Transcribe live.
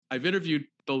I've interviewed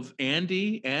both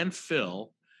Andy and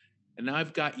Phil, and now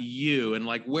I've got you. And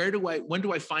like, when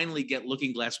do I finally get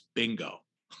Lookingglass bingo?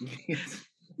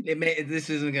 This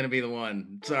isn't going to be the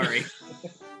one. Sorry.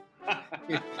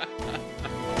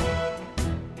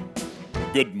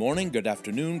 Good morning, good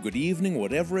afternoon, good evening,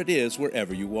 whatever it is,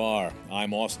 wherever you are.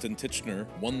 I'm Austin Titchener,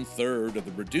 1/3 of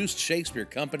the Reduced Shakespeare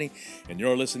Company, and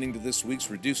you're listening to this week's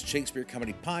Reduced Shakespeare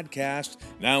Company podcast,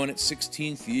 now in its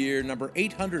 16th year, number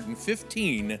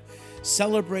 815,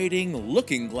 celebrating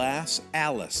Lookingglass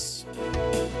Alice.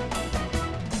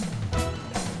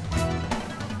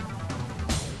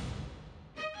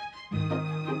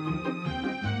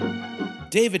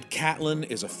 David Catlin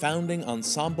is a founding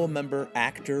ensemble member,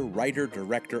 actor, writer,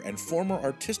 director, and former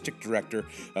artistic director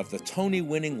of the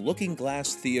Tony-winning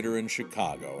Lookingglass Theatre in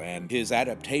Chicago, and his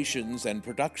adaptations and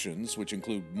productions, which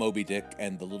include Moby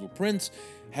and The Little Prince,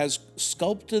 has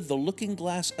sculpted the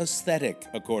Lookingglass aesthetic,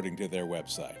 according to their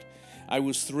website. I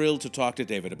was thrilled to talk to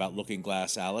David about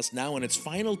Lookingglass Alice, now in its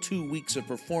final 2 weeks of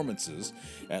performances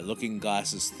at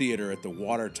Lookingglass Theatre at the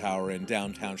Water Tower in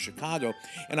downtown Chicago,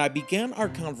 and I began our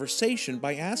conversation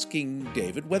by asking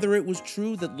David whether it was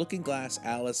true that Lookingglass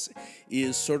Alice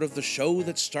is sort of the show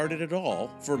that started it all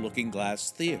for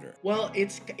Lookingglass Theatre. Well,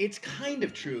 it's kind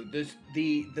of true.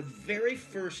 The very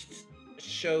first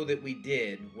show that we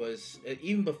did was,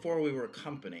 even before we were a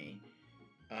company,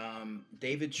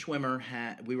 David Schwimmer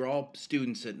we were all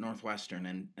students at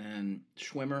Northwestern, and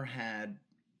Schwimmer had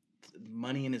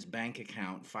money in his bank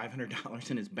account, $500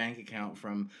 in his bank account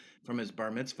from his bar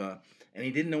mitzvah, and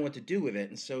he didn't know what to do with it,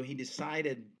 and so he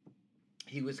decided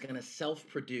he was going to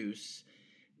self-produce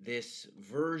this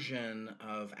version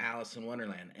of Alice in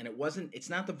Wonderland. And it's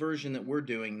not the version that we're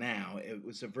doing now. It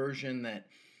was a version that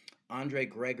Andre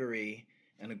Gregory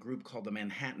and a group called the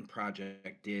Manhattan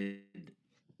Project did.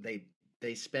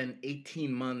 They spent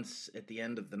 18 months at the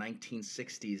end of the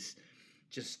 1960s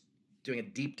just doing a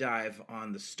deep dive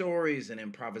on the stories and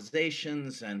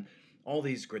improvisations and all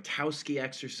these Grotowski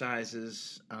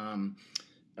exercises.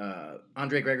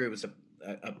 Andre Gregory was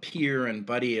a peer and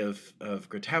buddy of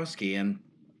Grotowski,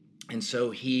 and so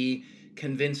he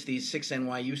convinced these 6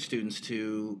 NYU students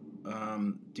to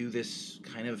do this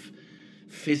kind of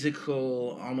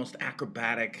physical, almost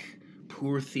acrobatic,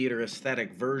 poor theater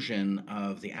aesthetic version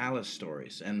of the Alice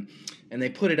stories, and they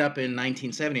put it up in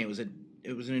 1970.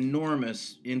 It was an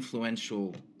enormous,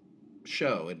 influential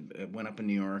show. It went up in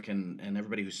New York, and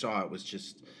everybody who saw it was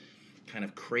just kind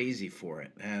of crazy for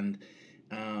it. And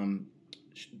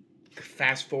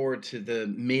fast forward to the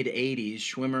mid 80s,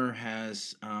 Schwimmer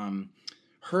has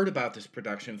heard about this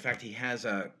production. In fact, he has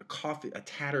a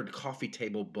tattered coffee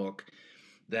table book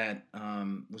that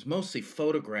was mostly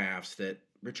photographs that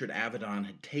Richard Avedon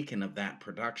had taken of that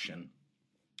production,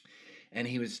 and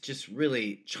he was just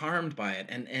really charmed by it.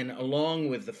 And along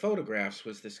with the photographs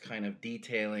was this kind of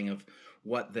detailing of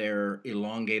what their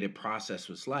elongated process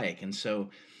was like. And so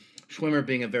Schwimmer,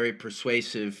 being a very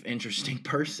persuasive, interesting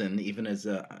person, even as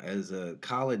a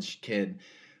college kid,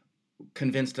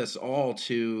 convinced us all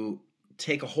to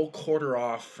take a whole quarter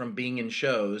off from being in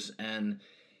shows, and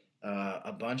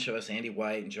a bunch of us, Andy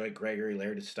White and Joy Gregory,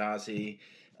 Larry DeStasi,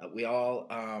 we all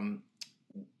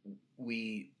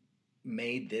we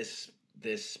made this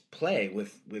play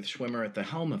with Schwimmer at the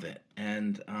helm of it,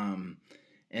 and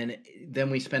then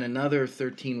we spent another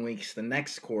 13 weeks the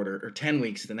next quarter, or 10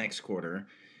 weeks the next quarter,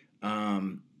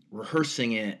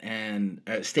 rehearsing it and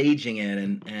staging it,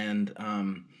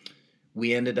 and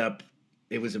we ended up.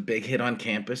 It was a big hit on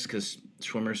campus because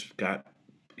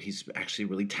he's actually a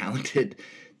really talented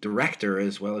director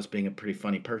as well as being a pretty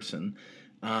funny person.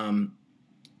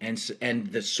 And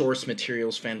the source material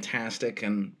is fantastic,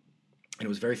 and it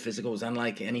was very physical. It was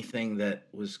unlike anything that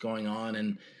was going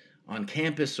on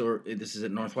campus, or this is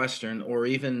at Northwestern, or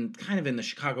even kind of in the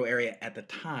Chicago area at the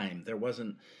time. There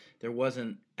wasn't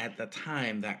at the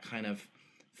time that kind of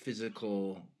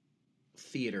physical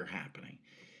theater happening,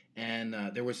 and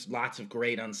there was lots of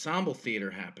great ensemble theater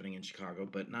happening in Chicago,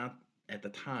 but not at the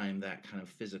time that kind of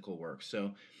physical work.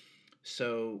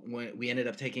 So when we ended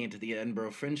up taking it to the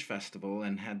Edinburgh Fringe Festival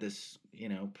and had this,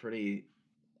 pretty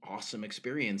awesome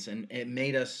experience, and it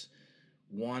made us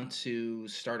want to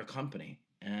start a company.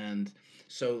 And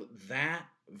so that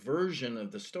version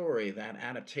of the story, that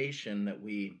adaptation that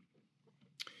we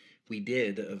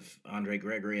did of Andre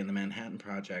Gregory and the Manhattan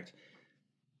Project,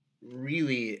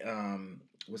 really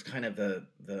was kind of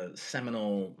the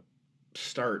seminal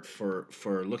start for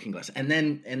Lookingglass. And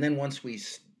then once we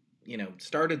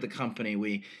started the company,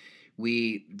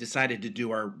 we decided to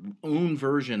do our own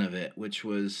version of it, which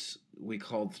we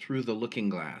called Through the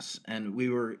Lookingglass. And we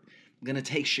were gonna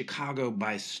take Chicago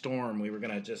by storm. We were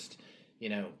gonna just,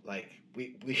 like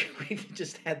we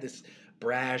just had this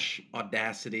brash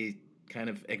audacity, kind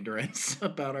of ignorance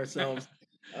about ourselves,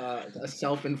 a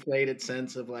self-inflated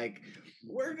sense of like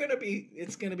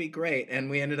it's gonna be great, and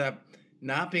we ended up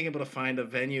not being able to find a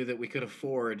venue that we could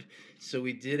afford, so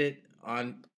we did it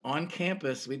on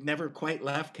campus. We'd never quite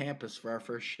left campus for our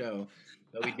first show,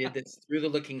 but we did this through the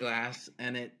Looking Glass,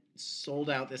 and it sold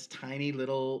out this tiny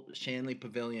little Shanley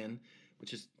Pavilion,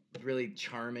 which is a really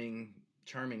charming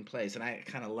place, and I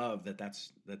kind of love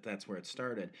that's where it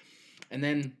started. And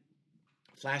then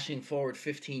flashing forward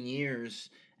 15 years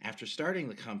after starting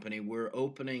the company, we're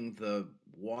opening the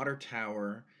water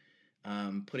tower,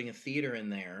 putting a theater in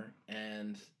there,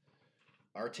 and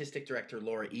artistic director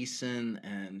Laura Eason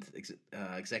and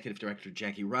executive director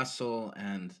Jackie Russell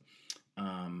and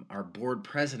our board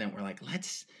president were like,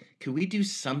 could we do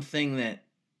something that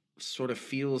sort of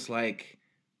feels like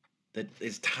that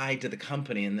is tied to the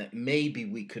company and that maybe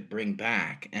we could bring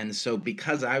back? And so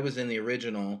because I was in the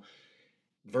original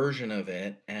version of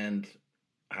it, and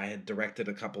I had directed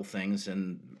a couple things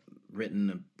and written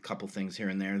a couple things here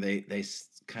and there, they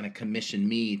kind of commissioned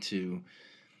me to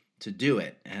do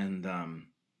it.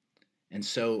 And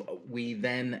so we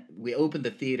opened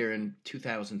the theater in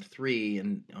 2003,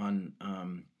 and on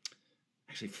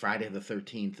actually Friday the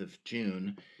 13th of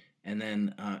June, and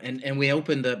then and we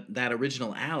opened that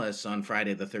original Alice on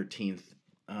Friday the 13th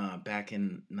back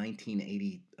in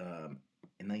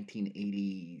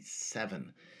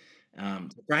 1987.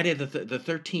 Friday the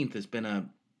 13th has been a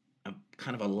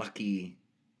kind of a lucky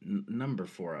number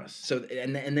for us. So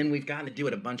and then we've gotten to do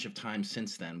it a bunch of times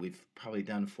since then. We've probably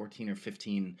done 14 or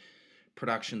 15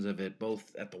 productions of it,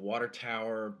 both at the Water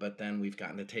Tower, but then we've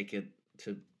gotten to take it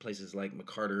to places like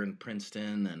McCarter in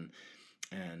Princeton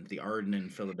and the Arden in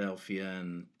Philadelphia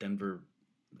and Denver,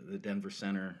 the Denver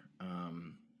Center.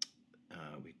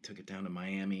 We took it down to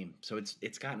Miami, so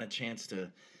it's gotten a chance to.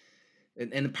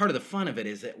 And part of the fun of it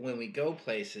is that when we go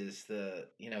places,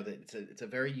 it's a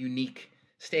very unique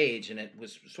stage, and it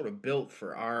was sort of built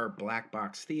for our black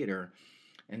box theater,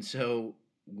 and so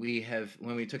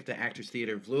when we took the Actors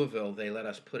Theater of Louisville, they let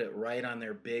us put it right on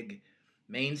their big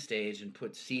main stage and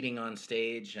put seating on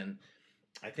stage, and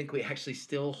I think we actually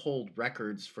still hold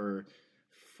records for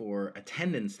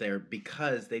attendance there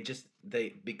because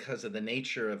because of the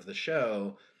nature of the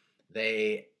show,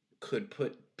 they could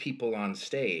put people on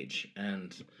stage,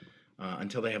 and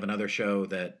until they have another show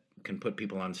that can put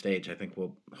people on stage, I think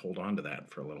we'll hold on to that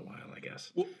for a little while, I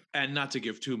guess. Well, and not to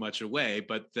give too much away,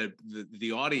 but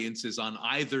the audience is on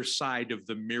either side of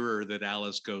the mirror that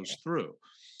Alice goes through,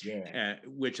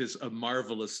 which is a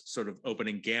marvelous sort of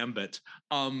opening gambit.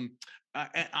 I'm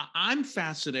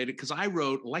fascinated because I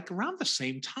wrote, like around the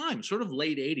same time, sort of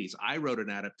late 80s, I wrote an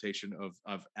adaptation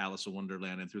of Alice in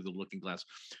Wonderland and Through the Looking Glass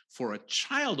for a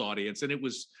child audience, and it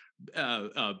was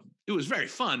very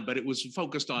fun, but it was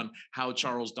focused on how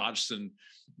Charles Dodgson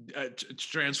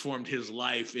transformed his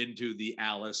life into the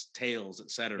Alice tales,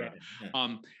 etc.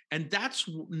 And that's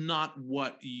not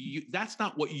what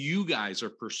you guys are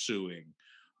pursuing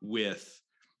with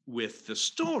the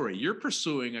story. You're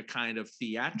pursuing a kind of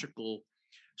theatrical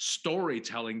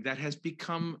storytelling that has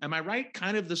become, am I right,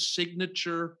 kind of the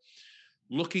signature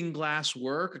Looking Glass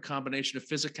work, a combination of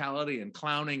physicality and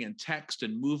clowning and text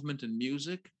and movement and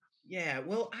music? Yeah,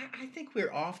 well, I think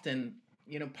we're often,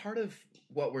 part of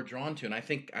what we're drawn to, and I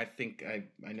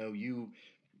know you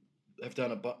have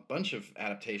done a bunch of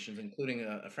adaptations, including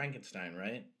a Frankenstein,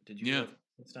 right? Did you do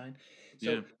Frankenstein?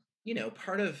 So,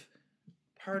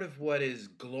 part of what is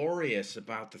glorious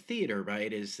about the theater,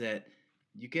 right, is that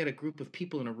you get a group of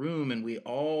people in a room, and we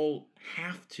all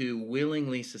have to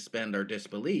willingly suspend our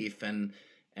disbelief and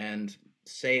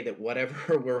say that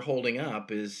whatever we're holding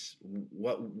up is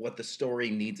what the story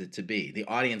needs it to be. The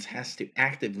audience has to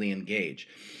actively engage,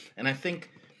 and I think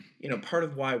part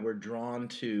of why we're drawn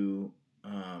to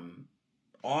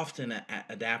often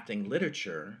adapting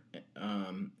literature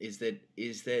is that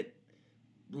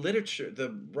literature,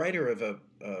 the writer of a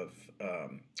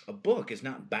book is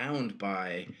not bound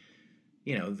by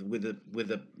with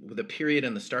a period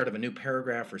and the start of a new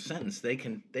paragraph or sentence. They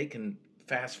can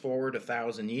fast forward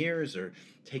 1,000 years, or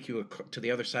take you to the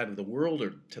other side of the world,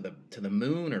 or to the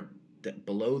moon, or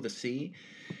below the sea,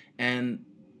 and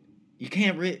you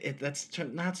can't that's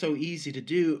not so easy to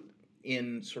do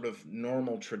in sort of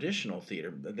normal traditional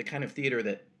theater, the kind of theater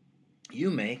that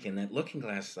you make and that Looking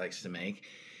Glass likes to make.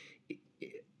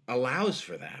 Allows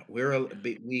for that.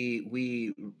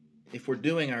 We if we're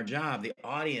doing our job, the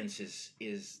audience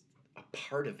is a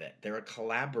part of it. They're a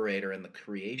collaborator in the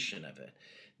creation of it.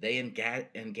 They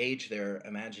engage their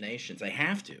imaginations. They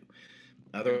have to.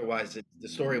 Otherwise, the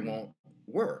story won't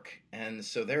work. And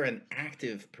so they're an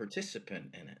active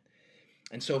participant in it.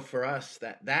 And so for us,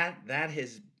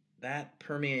 that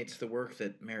permeates the work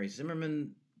that Mary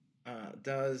Zimmerman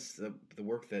does, the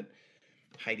work that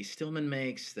Heidi Stillman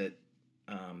makes, the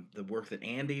work that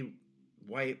Andy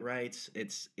White writes.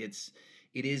 It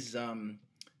is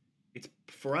it's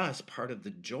for us part of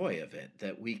the joy of it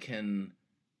that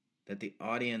the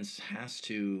audience has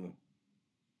to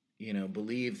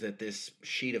believe that this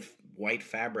sheet of white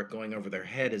fabric going over their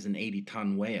head is an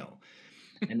 80-ton whale.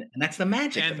 And that's the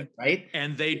magic of it, right?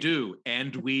 And they do,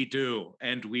 and we do,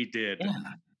 and we did.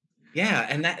 Yeah,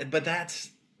 and that's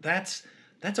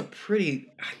a pretty,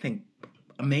 I think,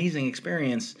 amazing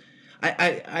experience.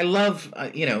 I love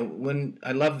when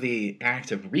I love the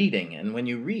act of reading, and when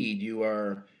you read,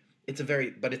 it's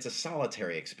a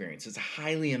solitary experience. It's a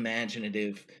highly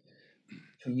imaginative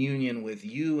communion with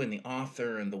you and the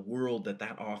author and the world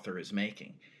that author is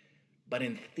making. But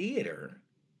in theater,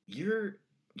 you're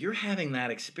having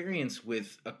that experience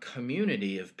with a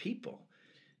community of people,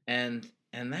 and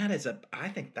that is I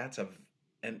think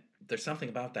and there's something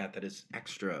about that is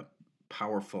extra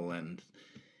powerful and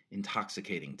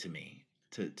intoxicating to me,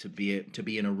 to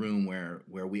be in a room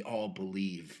where we all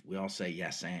believe, we all say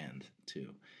yes and to.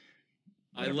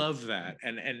 I love that,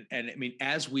 and I mean,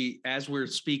 as we're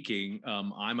speaking,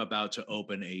 I'm about to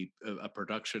open a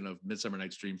production of Midsummer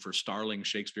Night's Dream for Starling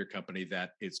Shakespeare Company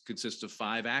that consists of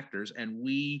 5 actors, and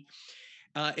we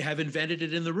have invented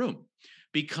it in the room,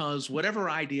 because whatever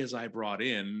ideas I brought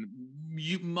in,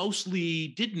 you mostly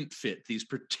didn't fit these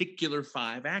particular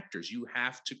 5 actors. You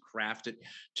have to craft it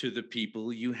to the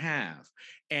people you have.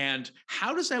 And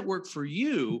how does that work for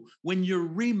you when you're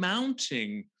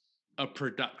remounting a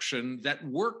production that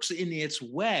works in its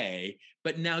way,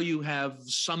 but now you have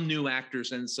some new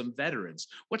actors and some veterans?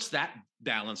 What's that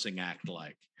balancing act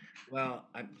like? Well,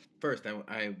 I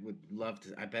would love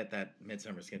to. I bet that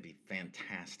Midsummer is going to be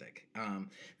fantastic.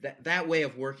 That way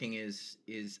of working is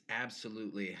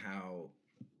absolutely how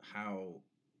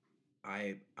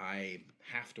I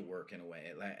have to work in a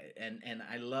way, and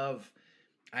I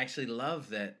actually love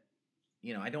that.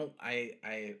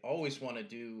 I always want to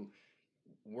do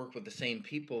work with the same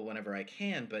people whenever I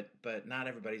can, but not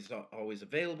everybody's always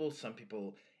available. Some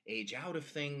people age out of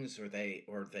things, or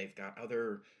they've got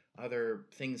other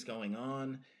things going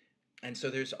on, and so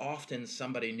there's often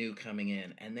somebody new coming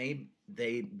in, and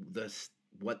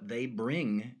what they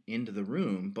bring into the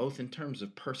room, both in terms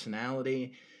of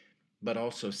personality, but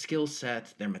also skill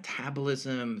set, their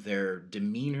metabolism, their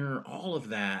demeanor, all of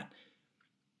that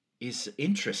is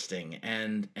interesting,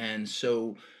 and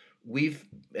so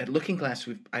at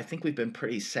Lookingglass, I think we've been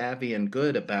pretty savvy and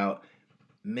good about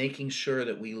making sure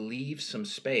that we leave some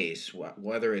space,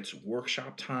 whether it's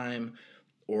workshop time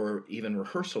or even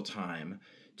rehearsal time,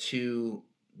 to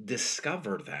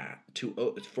discover that.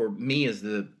 For me, as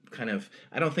the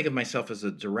I don't think of myself as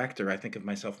a director. I think of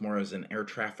myself more as an air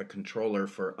traffic controller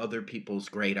for other people's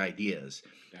great ideas.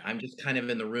 Yeah. I'm just kind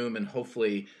of in the room and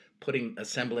hopefully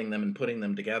assembling them and putting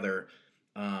them together,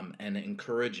 and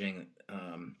encouraging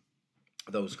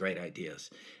those great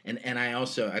ideas. And I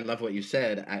love what you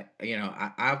said.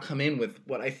 I'll come in with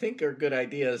what I think are good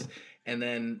ideas, and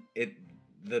then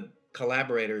the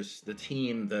collaborators, the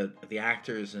team, the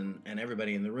actors, and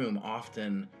everybody in the room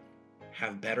often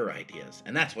have better ideas,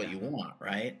 and that's what you want,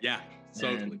 right? Yeah,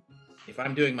 totally. And if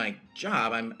I'm doing my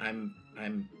job, I'm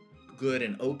good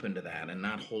and open to that, and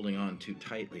not holding on too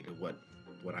tightly to what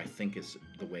I think is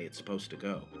the way it's supposed to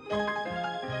go.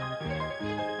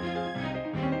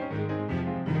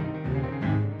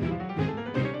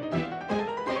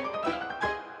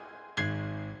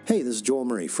 Hey, this is Joel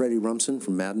Murray, Freddie Rumson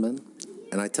from Mad Men,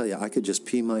 and I tell you, I could just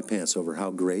pee my pants over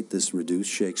how great this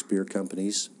Reduced Shakespeare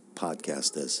Company's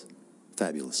podcast is.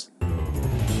 Fabulous.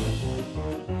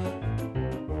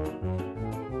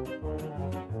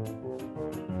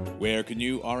 Where can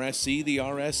you RSC the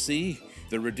RSC?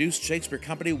 The Reduced Shakespeare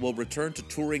Company will return to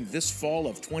touring this fall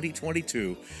of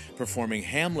 2022, performing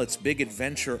Hamlet's Big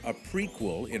Adventure, a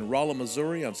prequel, in Rolla,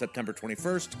 Missouri on September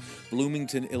 21st,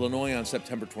 Bloomington, Illinois on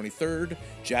September 23rd,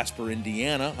 Jasper,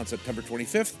 Indiana on September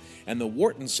 25th, and the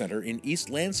Wharton Center in East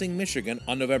Lansing, Michigan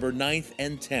on November 9th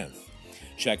and 10th.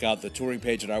 Check out the touring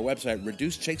page at our website,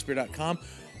 reducedshakespeare.com,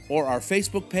 or our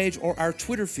Facebook page or our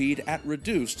Twitter feed at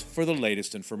Reduced for the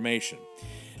latest information.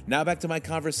 Now back to my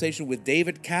conversation with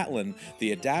David Catlin,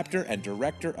 the adapter and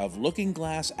director of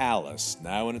Lookingglass Alice,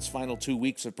 now in its final 2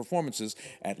 weeks of performances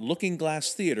at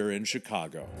Lookingglass Theatre in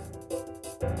Chicago.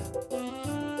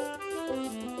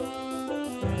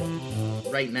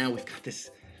 Right now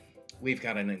we've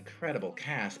got an incredible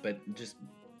cast, but just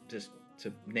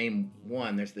to name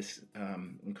one, there's this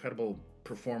incredible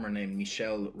performer named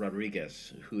Michelle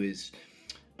Rodriguez, who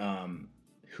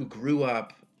grew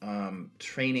up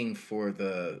training for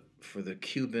the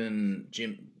Cuban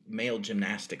male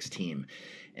gymnastics team,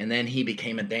 and then he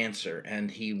became a dancer, and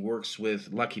he works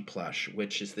with Lucky Plush,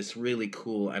 which is this really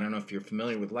cool. I don't know if you're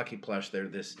familiar with Lucky Plush. They're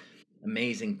this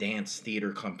amazing dance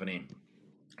theater company,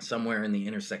 somewhere in the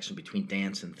intersection between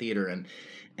dance and theater,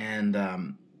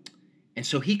 and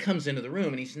so he comes into the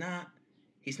room, and he's not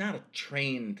a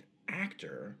trained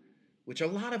actor, which a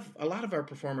lot of our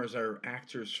performers are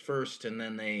actors first, and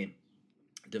then they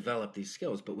develop these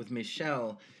skills. But with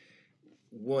Michel,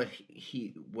 what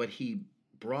he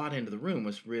brought into the room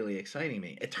was really exciting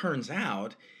me. It turns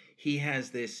out he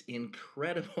has this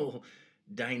incredible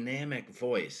dynamic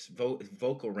voice,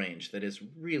 vocal range that is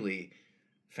really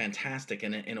fantastic,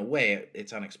 and in a way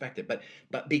it's unexpected.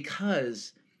 But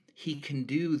because he can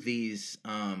do these,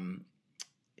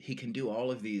 he can do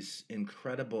all of these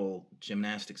incredible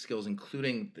gymnastic skills,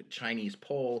 including the Chinese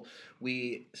pole.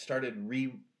 We started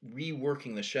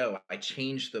reworking the show. I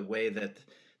changed the way that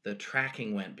the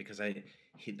tracking went because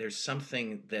there's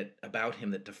something that about him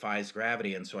that defies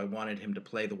gravity, and so I wanted him to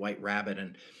play the White Rabbit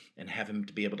and have him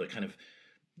to be able to kind of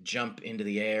jump into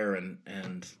the air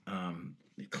and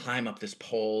climb up this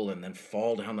pole and then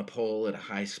fall down the pole at a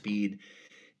high speed.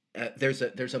 There's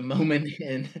a moment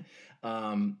in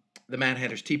the Mad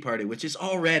Hatter's Tea Party, which is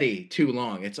already too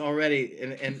long. It's already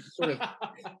and sort of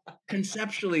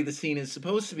conceptually the scene is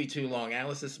supposed to be too long.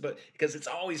 Alice is, but because it's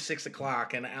always 6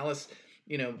 o'clock, and Alice,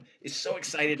 is so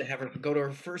excited to have her go to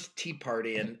her first tea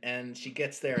party, and she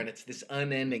gets there, and it's this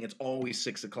unending. It's always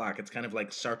 6 o'clock. It's kind of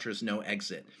like Sartre's No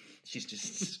Exit. She's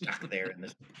just stuck there in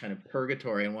this kind of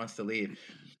purgatory and wants to leave.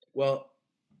 Well,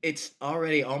 it's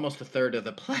already almost a third of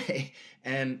the play,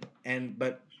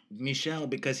 but Michel,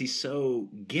 because he's so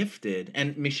gifted,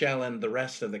 and Michel and the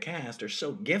rest of the cast are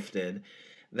so gifted,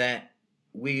 that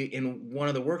in one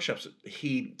of the workshops,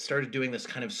 he started doing this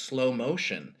kind of slow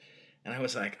motion. And I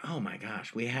was like, oh my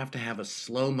gosh, we have to have a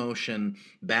slow motion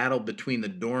battle between the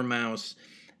Dormouse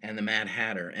and the Mad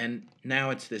Hatter. And now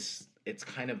it's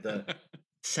kind of the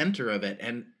center of it.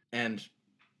 And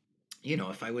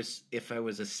if I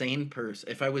was a sane person,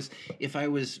 if I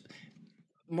was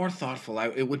more thoughtful,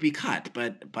 it would be cut,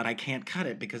 but I can't cut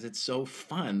it because it's so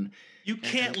fun. You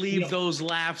can't leave those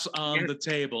laughs on the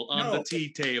table, on the tea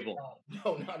table.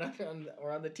 No, not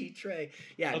on the tea tray.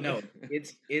 Yeah, okay. No,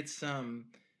 it's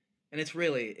and it's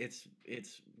really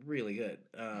good.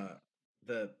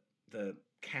 The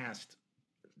cast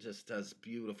just does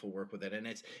beautiful work with it, and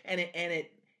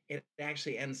it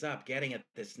actually ends up getting at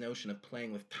this notion of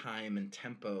playing with time and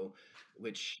tempo,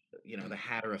 which the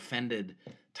Hatter offended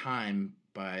time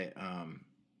by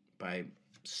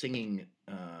singing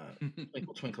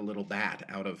 "Twinkle Twinkle Little Bat"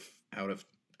 out of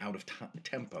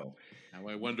tempo. Now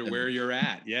I wonder where you're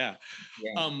at. Yeah.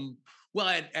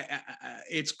 Well,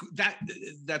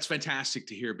 that's fantastic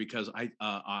to hear, because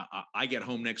I get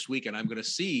home next week and I'm going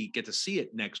to get to see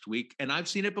it next week, and I've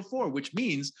seen it before, which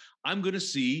means I'm going to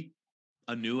see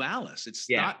a new Alice. It's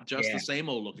not just the same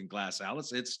old Lookingglass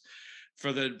Alice. It's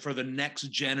for the next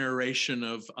generation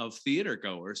of theater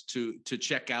goers to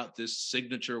check out this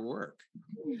signature work.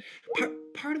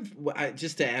 Part of what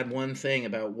just to add one thing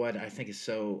about what I think is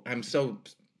I'm so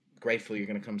grateful you're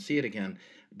going to come see it again.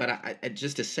 But I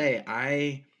just to say,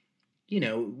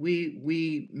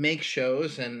 we make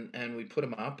shows and we put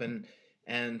them up,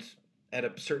 and at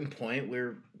a certain point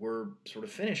we're sort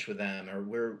of finished with them,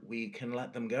 or we can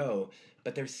let them go.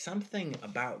 But there's something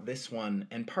about this one,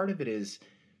 and part of it is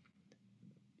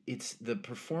it's the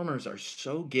performers are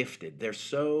so gifted. They're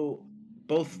so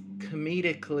both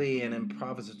comedically and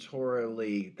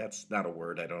improvisatorily. That's not a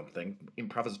word, I don't think.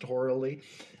 Improvisatorily,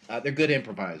 they're good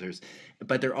improvisers,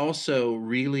 but they're also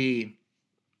really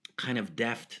kind of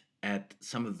deft at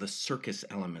some of the circus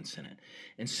elements in it.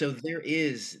 And so there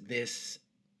is this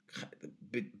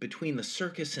between the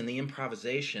circus and the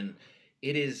improvisation.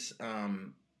 It is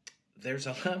there's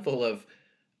a level of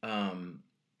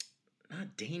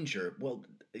not danger. Well,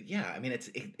 yeah, I mean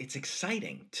it's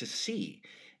exciting to see.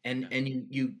 And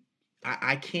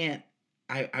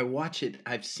I watch it.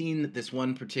 I've seen this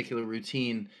one particular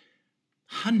routine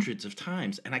hundreds of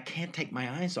times, and I can't take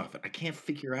my eyes off it. I can't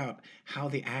figure out how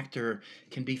the actor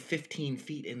can be 15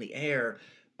 feet in the air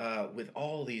with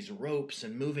all these ropes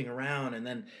and moving around. And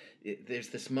then there's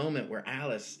this moment where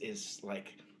Alice is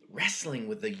like wrestling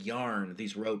with the yarn.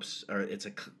 These ropes it's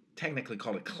technically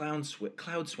called a cloud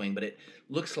swing, but it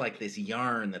looks like this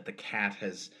yarn that the cat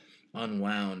has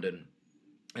unwound,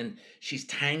 and she's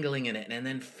tangling in it, and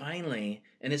then finally,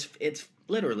 and it's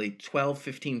literally 12,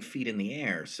 15 feet in the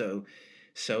air. So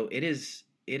it is,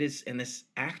 and this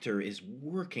actor is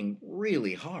working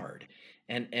really hard,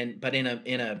 but in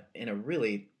a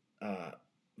really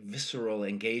visceral,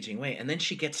 engaging way. And then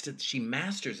she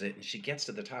masters it, and she gets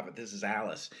to the top of it. This is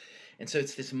Alice. And so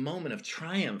it's this moment of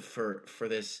triumph for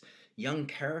this young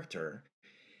character.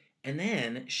 And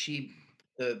then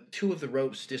the two of the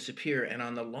ropes disappear, and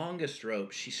on the longest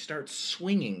rope, she starts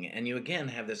swinging, and you again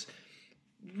have this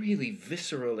really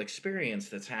visceral experience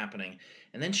that's happening.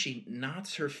 And then she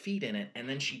knots her feet in it, and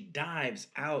then she dives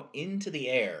out into the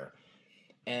air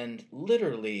and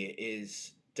literally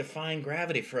is defying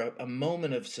gravity for a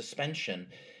moment of suspension.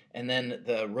 And then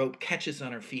the rope catches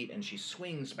on her feet, and she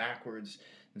swings backwards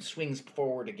and swings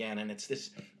forward again. And it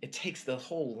takes the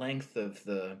whole length of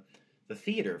the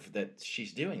theater that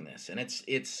she's doing this. And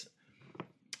it's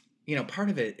part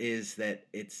of it is that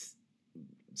it's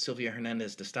Silvia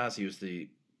Hernandez de Stasio, who's the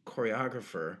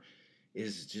choreographer,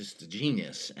 is just a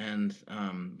genius, and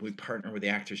we partner with the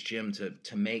Actors Gym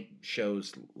to make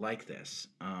shows like this.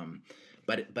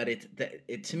 But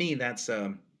it to me, that's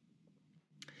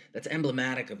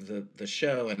emblematic of the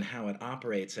show and how it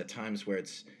operates at times where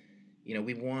it's,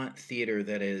 we want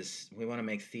to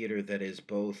make theater that is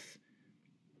both,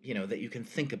 that you can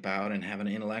think about and have an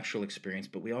intellectual experience,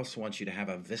 but we also want you to have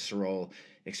a visceral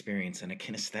experience and a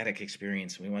kinesthetic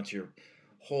experience. We want your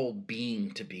whole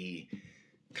being to be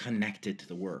connected to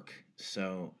the work.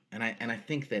 So, and I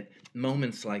think that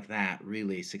moments like that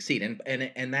really succeed,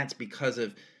 and that's because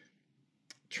of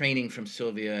training from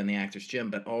Sylvia and the Actors Gym,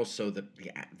 but also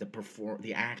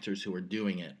the actors who are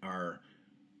doing it are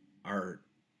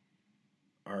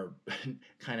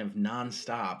kind of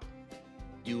nonstop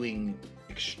doing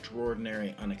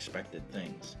extraordinary, unexpected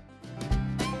things.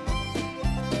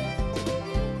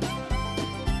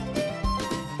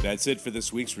 That's it for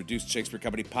this week's Reduced Shakespeare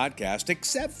Company podcast,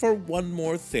 except for one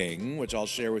more thing, which I'll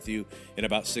share with you in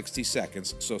about 60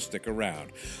 seconds, so stick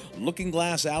around.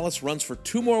 Lookingglass Alice runs for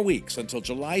 2 more weeks until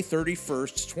July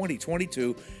 31st,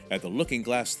 2022 at the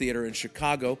Lookingglass Theatre in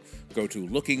Chicago. Go to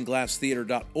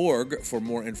lookingglasstheatre.org for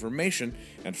more information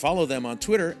and follow them on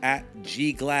Twitter at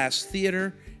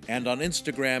 @GGlassTheatre and on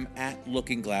Instagram at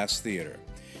 @LookingGlassTheatre.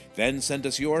 Then send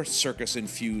us your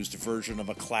circus-infused version of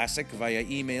a classic via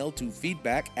email to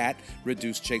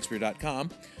feedback@reducedshakespeare.com,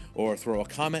 or throw a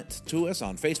comment to us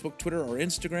on Facebook, Twitter, or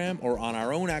Instagram, or on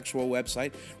our own actual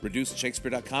website,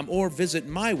 reducedshakespeare.com, or visit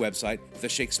my website,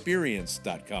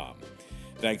 theshakespeareans.com.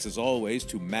 Thanks as always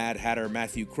to Mad Hatter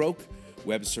Matthew Croak,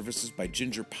 web services by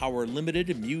Ginger Power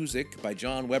Limited, music by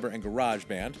John Weber and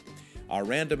GarageBand. Our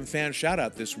random fan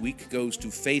shout-out this week goes to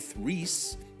Faith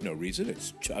Reese. No reason,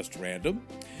 it's just random.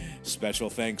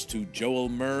 Special thanks to Joel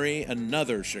Murray,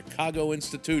 another Chicago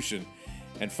institution.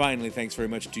 And finally, thanks very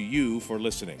much to you for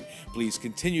listening. Please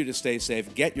continue to stay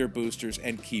safe, get your boosters,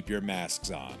 and keep your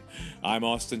masks on. I'm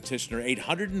Austin Tishner,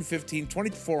 815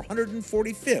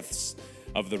 2445ths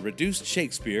of the Reduced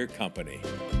Shakespeare Company.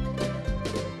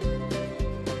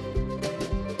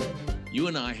 You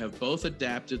and I have both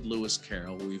adapted Lewis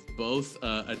Carroll. We've both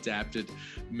adapted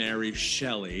Mary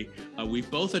Shelley. We've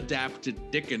both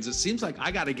adapted Dickens. It seems like I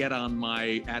got to get on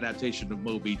my adaptation of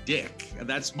Moby Dick.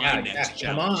 That's my next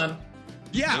challenge. Come on.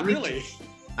 Yeah, really.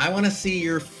 I want to see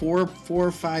your four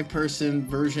or 5 person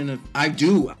version of. I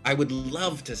do. I would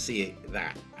love to see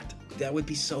that. That would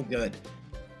be so good.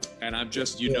 And I'm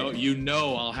just, you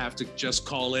know, I'll have to just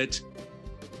call it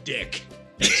Dick! !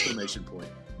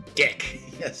 Dick.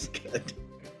 Yes, good.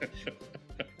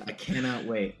 I cannot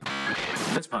wait.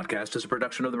 This podcast is a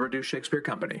production of the Reduced Shakespeare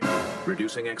Company,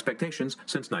 reducing expectations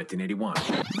since 1981.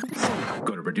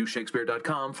 Go to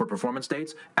reducedshakespeare.com for performance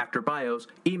dates, actor bios,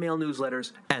 email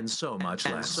newsletters, and so much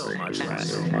less.